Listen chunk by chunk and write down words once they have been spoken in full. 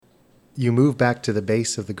You move back to the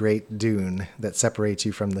base of the great dune that separates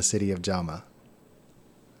you from the city of Jama.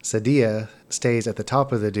 Sadia stays at the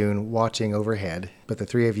top of the dune watching overhead, but the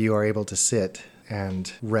three of you are able to sit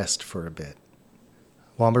and rest for a bit.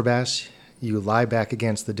 Womberbash, you lie back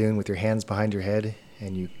against the dune with your hands behind your head,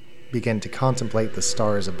 and you begin to contemplate the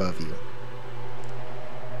stars above you.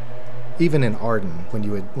 Even in Arden, when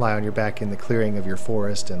you would lie on your back in the clearing of your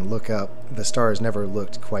forest and look up, the stars never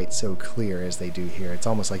looked quite so clear as they do here. It's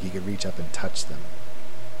almost like you could reach up and touch them.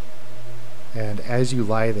 And as you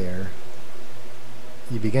lie there,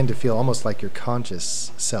 you begin to feel almost like your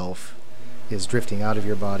conscious self is drifting out of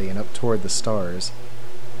your body and up toward the stars.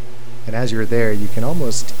 And as you're there, you can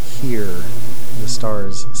almost hear the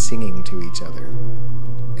stars singing to each other.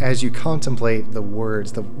 As you contemplate the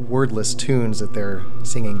words, the wordless tunes that they're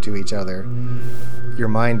singing to each other, your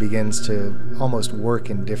mind begins to almost work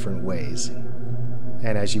in different ways.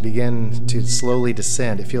 And as you begin to slowly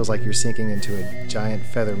descend, it feels like you're sinking into a giant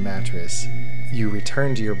feather mattress. You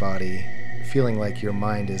return to your body, feeling like your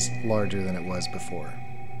mind is larger than it was before.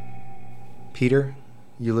 Peter,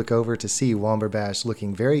 you look over to see Womberbash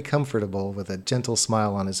looking very comfortable with a gentle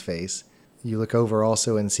smile on his face. You look over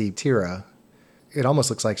also and see Tira. It almost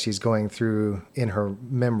looks like she's going through, in her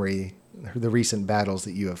memory, the recent battles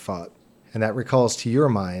that you have fought. And that recalls to your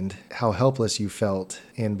mind how helpless you felt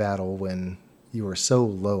in battle when you were so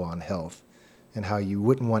low on health, and how you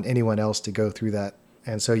wouldn't want anyone else to go through that.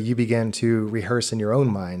 And so you begin to rehearse in your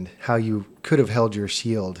own mind how you could have held your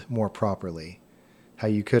shield more properly, how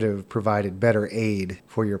you could have provided better aid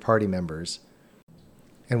for your party members.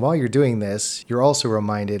 And while you're doing this, you're also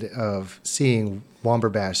reminded of seeing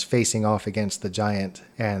Womberbash facing off against the giant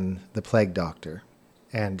and the plague doctor.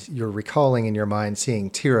 And you're recalling in your mind seeing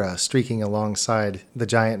Tira streaking alongside the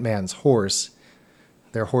giant man's horse,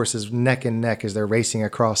 their horses neck and neck as they're racing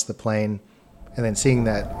across the plain, and then seeing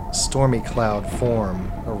that stormy cloud form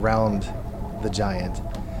around the giant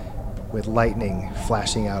with lightning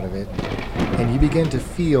flashing out of it. And you begin to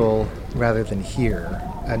feel, rather than hear,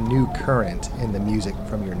 a new current in the music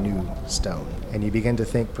from your new stone. And you begin to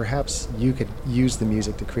think perhaps you could use the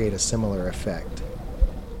music to create a similar effect.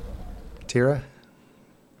 Tira,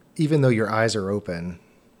 even though your eyes are open,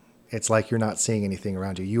 it's like you're not seeing anything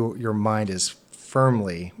around you. Your mind is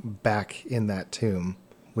firmly back in that tomb,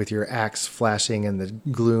 with your axe flashing in the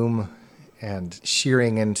gloom and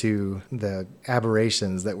shearing into the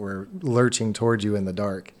aberrations that were lurching toward you in the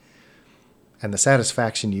dark. And the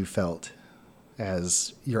satisfaction you felt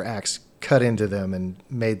as your axe cut into them and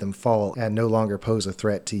made them fall and no longer pose a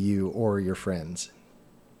threat to you or your friends.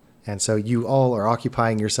 And so you all are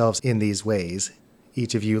occupying yourselves in these ways,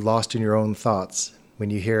 each of you lost in your own thoughts, when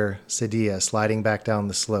you hear Sadia sliding back down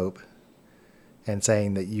the slope and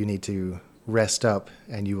saying that you need to rest up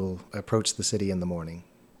and you will approach the city in the morning.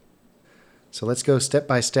 So let's go step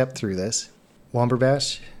by step through this.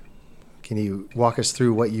 Womberbash, can you walk us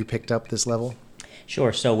through what you picked up this level?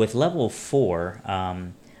 Sure. So with level 4,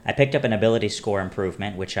 I picked up an ability score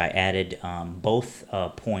improvement, which I added both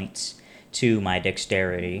points to my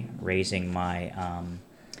dexterity, raising my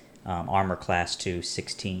armor class to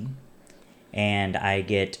 16. And I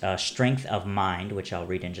get strength of mind, which I'll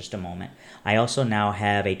read in just a moment. I also now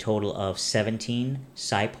have a total of 17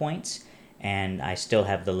 psi points, and I still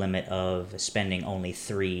have the limit of spending only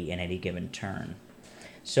 3 in any given turn.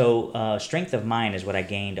 So strength of mind is what I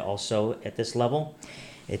gained also at this level.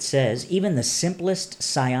 It says, even the simplest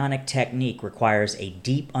psionic technique requires a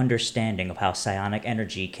deep understanding of how psionic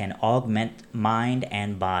energy can augment mind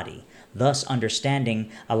and body. Thus,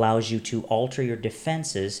 understanding allows you to alter your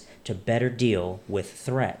defenses to better deal with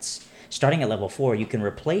threats. Starting at level 4, you can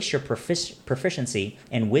replace your proficiency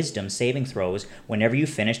in wisdom saving throws whenever you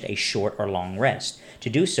finished a short or long rest.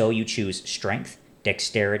 To do so, you choose strength,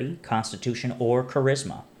 dexterity, constitution, or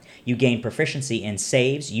charisma. You gain proficiency in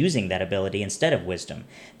saves using that ability instead of wisdom.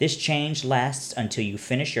 This change lasts until you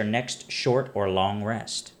finish your next short or long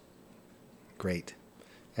rest. Great.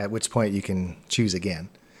 At which point you can choose again.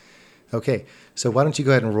 Okay, so why don't you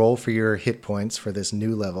go ahead and roll for your hit points for this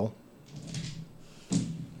new level.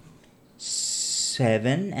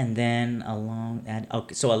 7, and then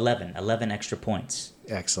okay, so 11 extra points.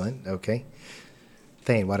 Excellent, okay.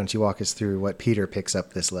 Thane, why don't you walk us through what Peter picks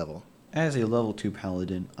up this level? As a level 2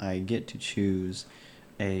 paladin, I get to choose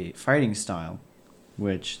a fighting style,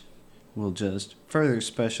 which will just further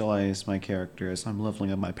specialize my character as I'm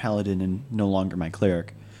leveling up my paladin and no longer my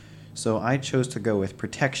cleric. So I chose to go with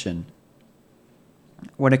protection.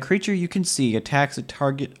 When a creature you can see attacks a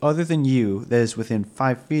target other than you that is within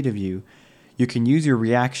 5 feet of you, you can use your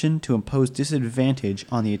reaction to impose disadvantage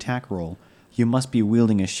on the attack roll. You must be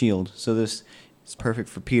wielding a shield, so this It's perfect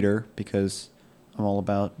for Peter because I'm all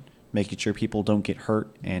about making sure people don't get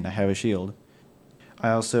hurt, and I have a shield.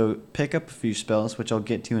 I also pick up a few spells, which I'll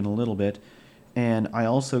get to in a little bit, and I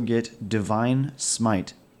also get Divine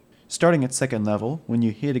Smite. Starting at 2nd level, when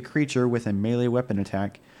you hit a creature with a melee weapon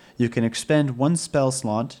attack, you can expend 1 spell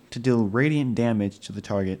slot to deal radiant damage to the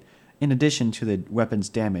target, in addition to the weapon's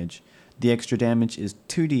damage. The extra damage is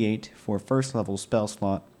 2d8 for 1st level spell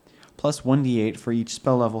slot, plus 1d8 for each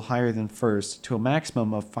spell level higher than 1st, to a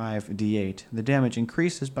maximum of 5d8. The damage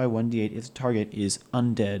increases by 1d8 if the target is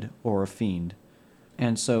undead or a fiend.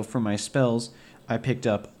 And so for my spells, I picked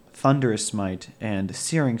up Thunderous Smite and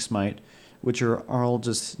Searing Smite, which are all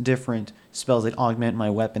just different spells that augment my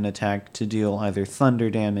weapon attack to deal either thunder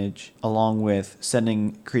damage, along with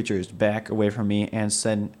sending creatures back away from me and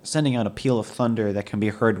sending out a peal of thunder that can be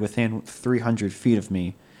heard within 300 feet of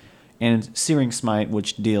me. And Searing Smite,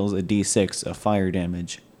 which deals a d6 of fire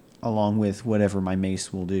damage, along with whatever my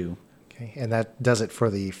mace will do. Okay, and that does it for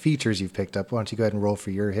the features you've picked up. Why don't you go ahead and roll for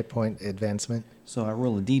your hit point advancement? So I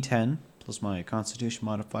roll a d10 plus my Constitution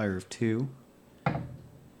modifier of 2.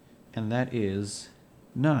 And that is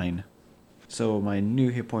 9. So my new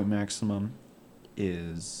hit point maximum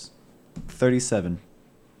is 37.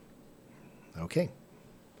 Okay.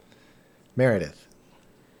 Meredith.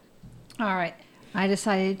 All right. I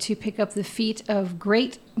decided to pick up the feat of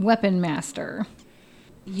Great Weapon Master.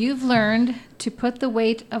 You've learned to put the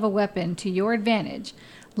weight of a weapon to your advantage,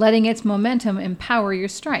 letting its momentum empower your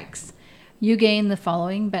strikes. You gain the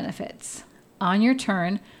following benefits. On your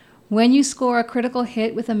turn, when you score a critical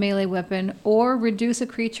hit with a melee weapon or reduce a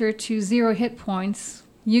creature to 0 hit points,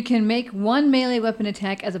 you can make 1 melee weapon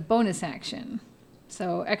attack as a bonus action.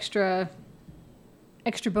 So extra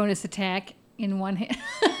bonus attack in 1 hit.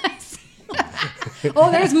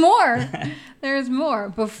 Oh, there's more. There's more.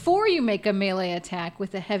 Before you make a melee attack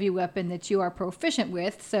with a heavy weapon that you are proficient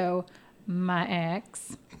with, so my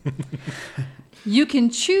axe, you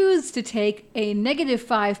can choose to take a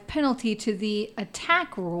 -5 penalty to the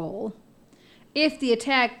attack roll. If the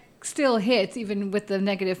attack still hits, even with the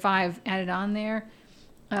 -5 added on there,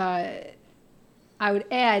 I would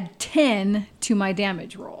add 10 to my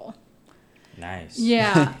damage roll. Nice.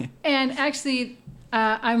 Yeah, and actually,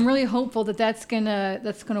 I'm really hopeful that that's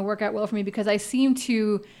gonna work out well for me because I seem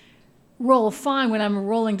to roll fine when I'm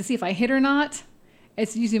rolling to see if I hit or not.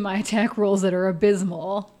 It's usually my attack rolls that are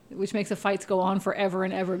abysmal, which makes the fights go on forever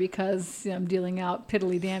and ever because I'm dealing out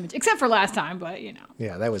piddly damage. Except for last time, but you know.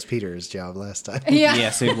 Yeah, that was Peter's job last time. Yeah.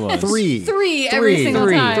 Yes, it was. Three every single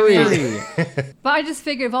time. Three. Yeah. But I just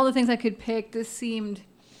figured of all the things I could pick, this seemed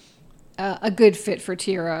a good fit for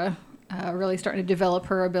Tira. Really starting to develop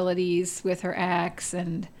her abilities with her axe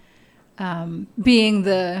and being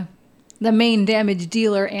the main damage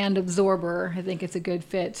dealer and absorber. I think it's a good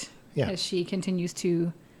fit as she continues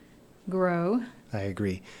to grow. I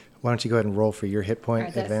agree. Why don't you go ahead and roll for your hit point All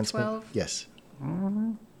right, that's advancement? 12. Yes. All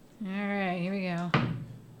right, here we go.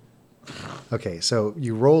 Okay, so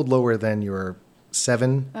you rolled lower than your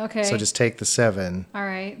 7. Okay. So just take the 7 All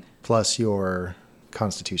right, plus your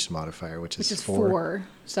Constitution modifier, which is 4.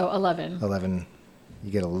 So 11. 11.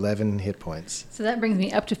 You get 11 hit points. So that brings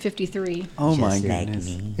me up to 53. Oh my Just like goodness.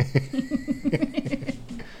 me.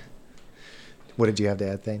 What did you have to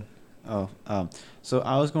add, Thane? So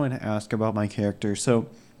I was going to ask about my character. So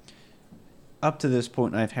up to this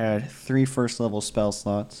point, I've had 3 first level spell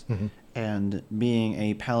slots, and being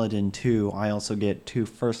a paladin 2, I also get 2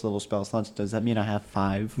 first level spell slots. Does that mean I have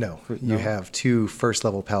 5? No, you have 2 first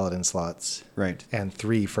level paladin slots, Right. and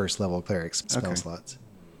 3 first level cleric spell Okay. slots.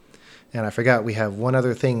 And I forgot we have one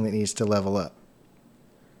other thing that needs to level up.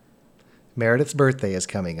 Meredith's birthday is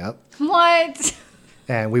coming up, What?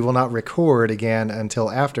 and we will not record again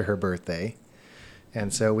until after her birthday.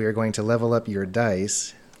 And so we are going to level up your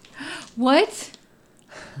dice. What?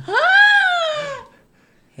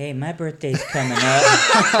 Hey, my birthday's coming up.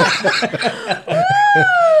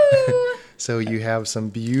 So you have some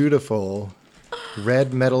beautiful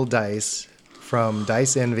red metal dice from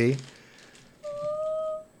Dice Envy.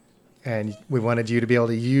 And we wanted you to be able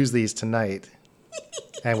to use these tonight.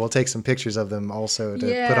 And we'll take some pictures of them also to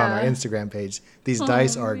put on our Yeah. Instagram page. These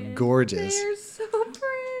dice are man. gorgeous. They're so pretty.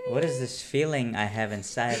 What is this feeling I have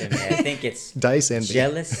inside of me? I think it's Dice Envy.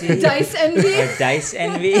 jealousy. Dice envy? Or dice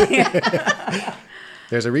envy.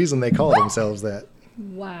 There's a reason they call themselves that.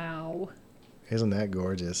 Wow. Isn't that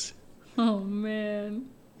gorgeous? Oh, man.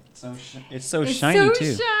 It's so It's shiny, so too.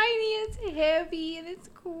 shiny. It's heavy and it's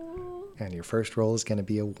cool. And your first roll is going to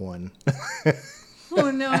be a 1.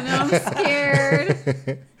 Oh, no, I'm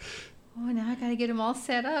scared. Oh, now I got to get them all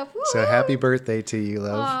set up. So happy birthday to you,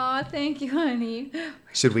 love. Aw, thank you, honey.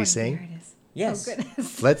 Should we Oh, sing? there it is. Yes. Oh,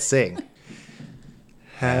 goodness. Let's sing.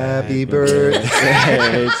 Happy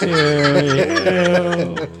birthday.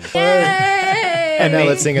 Yay! And now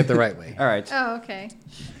let's sing it the right way. All right. Oh, okay.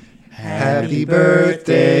 Happy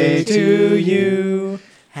birthday to you.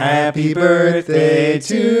 Happy birthday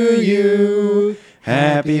to you.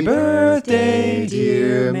 Happy birthday,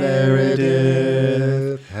 dear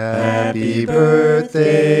Meredith. Happy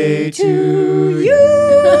birthday to you.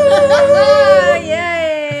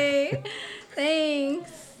 Yay!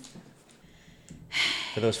 Thanks.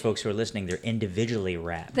 For those folks who are listening, they're individually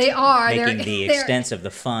wrapped. They are. Making They're- the they're- extent of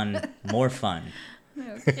the fun more fun.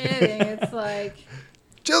 No kidding. It's like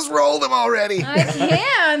Just roll them already. I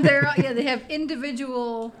can. They have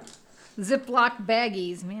individual Ziploc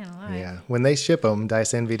baggies. Man alive. Yeah, when they ship them,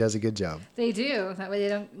 Dice Envy does a good job. They do. That way they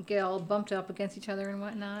don't get all bumped up against each other and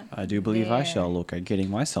whatnot. I do believe I There. shall look at getting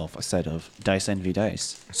myself a set of Dice Envy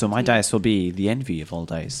dice. So my dice will be the envy of all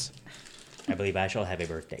dice. I believe I shall have a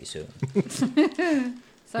birthday soon.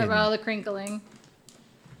 Sorry about all the crinkling.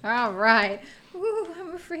 All right. Ooh,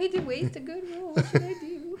 I'm afraid to waste a good roll. What should I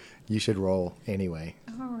do? You should roll anyway.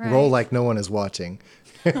 All right. Roll like no one is watching.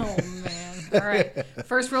 Oh man. All right.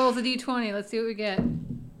 First roll is a d20. Let's see what we get.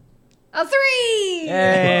 A 3.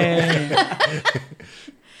 Yay!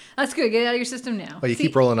 That's good. Get it out of your system now. Well, you See-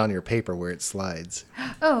 keep rolling on your paper where it slides.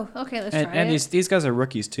 Oh, okay. Let's try and it. these guys are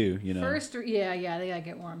rookies too, you know. First, yeah, they gotta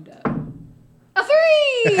get warmed up. A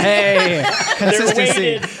 3. Hey,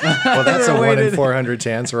 consistency. Well, that's a 1 in Weighted. 400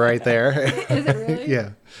 chance right there. Is it really?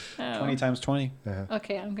 Yeah. Oh. 20 times 20.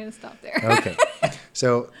 Okay, I'm gonna stop there. Okay.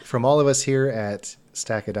 So, from all of us here at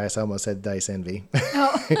Stack of Dice, I almost said Dice Envy.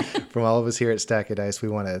 Oh. From all of us here at Stack of Dice, we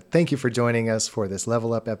want to thank you for joining us for this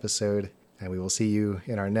Level Up episode, and we will see you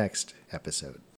in our next episode.